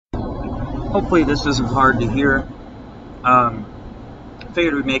Hopefully this isn't hard to hear. I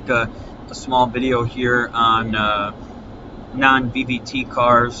figured we'd make a small video here on non-VVT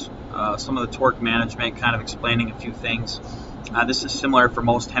cars, some of the torque management, kind of explaining a few things. This is similar for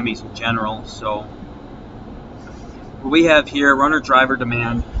most Hemis in general. So what we have here, runner driver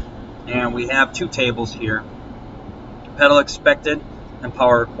demand, and we have two tables here: pedal expected and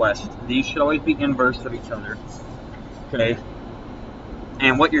power request. These should always be inverse of each other. Okay.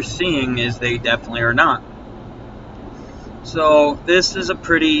 And what you're seeing is they definitely are not. So this is a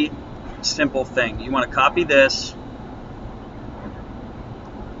pretty simple thing. You want to copy this.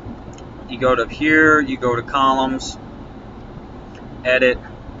 You go to here, you go to columns, edit,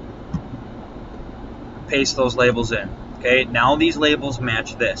 paste those labels in. Okay, now these labels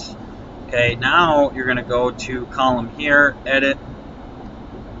match this. Okay, now you're going to go to column here, edit,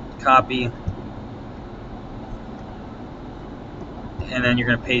 copy, and then you're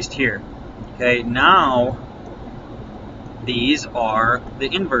going to paste here. Okay, now these are the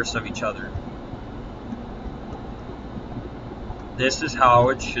inverse of each other. This is how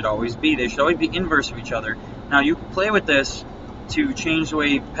it should always be. They should always be inverse of each other. Now you can play with this to change the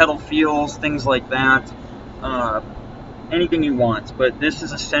way pedal feels, things like that, anything you want, but this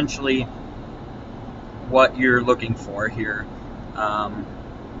is essentially what you're looking for here. I'm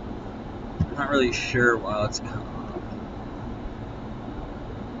not really sure why it's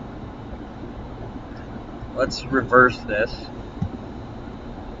Let's reverse this.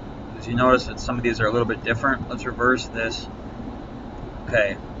 As you notice that some of these are a little bit different. Let's reverse this.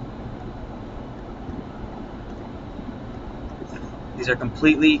 Okay. These are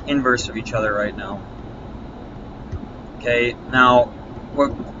completely inverse of each other right now. Okay, now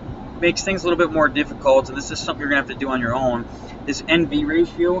what makes things a little bit more difficult, and this is something you're gonna have to do on your own, is NV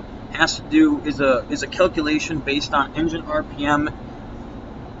ratio has to do is a calculation based on engine RPM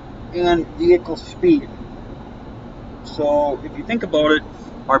and vehicle speed. So if you think about it,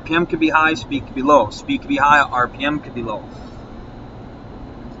 RPM could be high, speed could be low. Speed could be high, RPM could be low.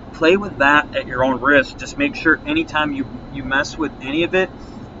 Play with that at your own risk. Just make sure anytime you mess with any of it,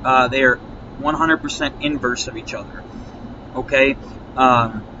 they are 100% inverse of each other. Okay?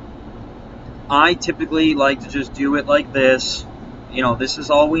 I typically like to just do it like this. You know, this is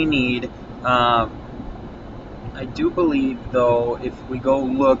all we need. I do believe, though, if we go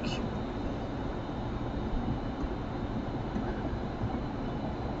look...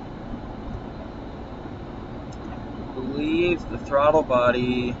 I believe the throttle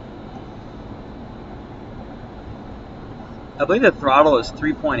body... I believe the throttle is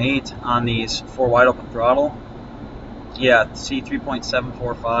 3.8 on these for wide open throttle. Yeah, see,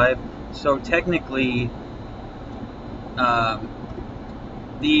 3.745. So technically,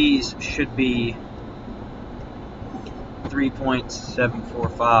 these should be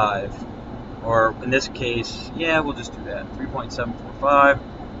 3.745. Or in this case, yeah, we'll just do that. 3.745.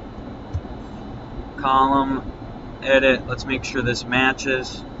 Column, edit. Let's make sure this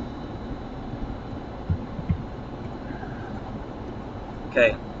matches.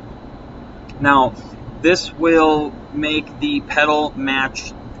 Okay. Now, this will make the pedal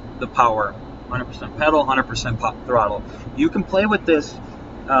match the power. 100% pedal, 100% throttle. You can play with this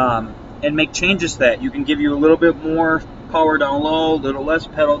and make changes to that. You can give you a little bit more power down low, a little less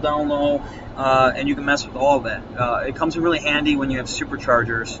pedal down low, and you can mess with all of that. It comes in really handy when you have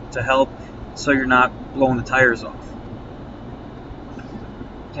superchargers to help so you're not blowing the tires off.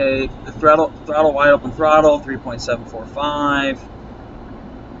 Okay, the throttle wide open throttle, 3.745.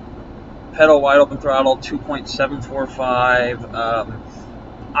 Pedal wide open throttle, 2.745.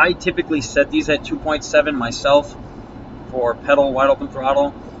 I typically set these at 2.7 myself for pedal wide open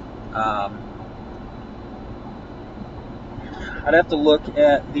throttle. I'd have to look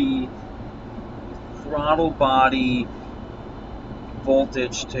at the throttle body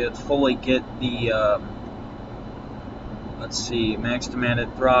voltage to fully get the, let's see, max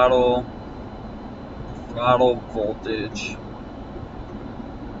demanded throttle voltage.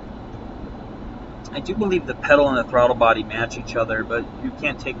 I do believe the pedal and the throttle body match each other, but you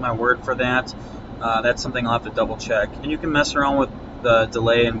can't take my word for that. That's something I'll have to double check. And you can mess around with the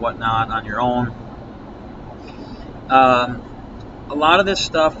delay and whatnot on your own. A lot of this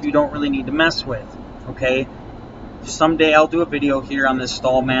stuff you don't really need to mess with, okay? Someday I'll do a video here on this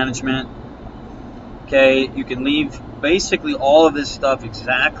stall management. Okay, you can leave basically all of this stuff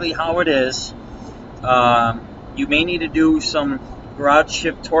exactly how it is. You may need to do some garage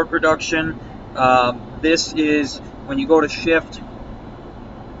shift torque reduction. This is when you go to shift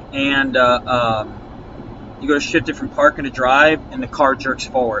and you go to shift it from park into drive and the car jerks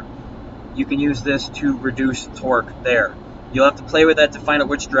forward. You can use this to reduce torque there. You'll have to play with that to find out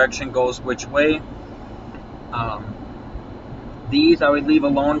which direction goes which way. These I would leave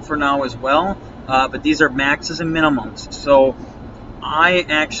alone for now as well, but these are maxes and minimums. So I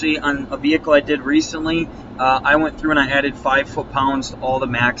actually, on a vehicle I did recently, I went through and I added 5 foot-pounds to all the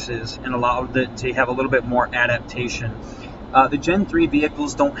maxes and allowed it to have a little bit more adaptation. The Gen 3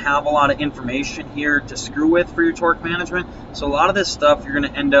 vehicles don't have a lot of information here to screw with for your torque management, so a lot of this stuff you're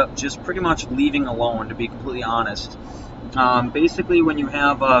going to end up just pretty much leaving alone, to be completely honest. Basically, when you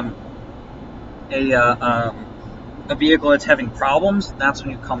have a vehicle that's having problems, that's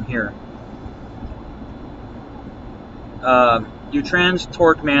when you come here. Your trans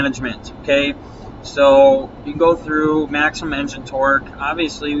torque management, okay? So you go through maximum engine torque.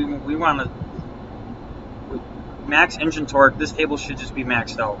 Obviously, we want to max engine torque. This table should just be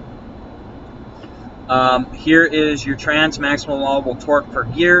maxed out. Here is your trans maximum allowable torque per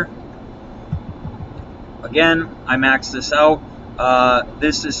gear. Again, I maxed this out.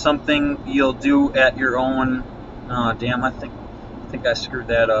 This is something you'll do at your own. Damn, I think I screwed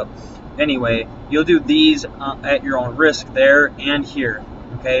that up. Anyway, you'll do these at your own risk there and here.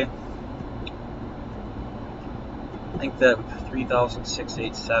 Okay. I think that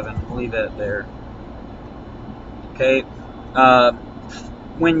 3,687. We'll leave that there. Okay.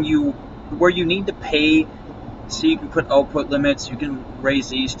 Where you need to pay, so you can put output limits. You can raise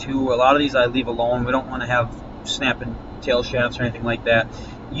these too. A lot of these I leave alone. We don't want to have snapping tail shafts or anything like that.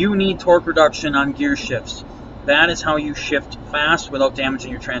 You need torque reduction on gear shifts. That is how you shift fast without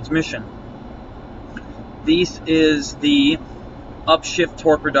damaging your transmission. This is the upshift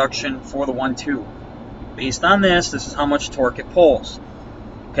torque reduction for the 1.2. Based on this is how much torque it pulls.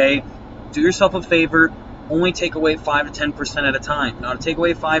 Okay, do yourself a favor, only take away 5 to 10% at a time. Now to take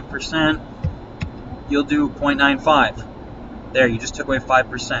away 5%, you'll do 0.95. There, you just took away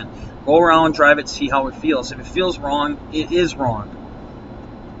 5%. Go around, drive it, see how it feels. If it feels wrong, it is wrong.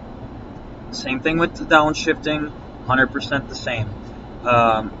 Same thing with the downshifting, 100% the same.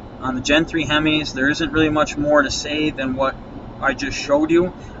 On the Gen 3 Hemis, there isn't really much more to say than what I just showed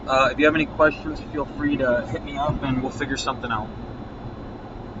you. If you have any questions, feel free to hit me up and we'll figure something out.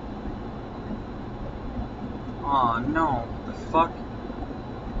 Oh no, the fuck?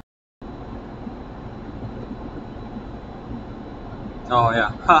 Oh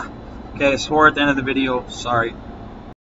yeah, ha. Okay, I swore at the end of the video, sorry.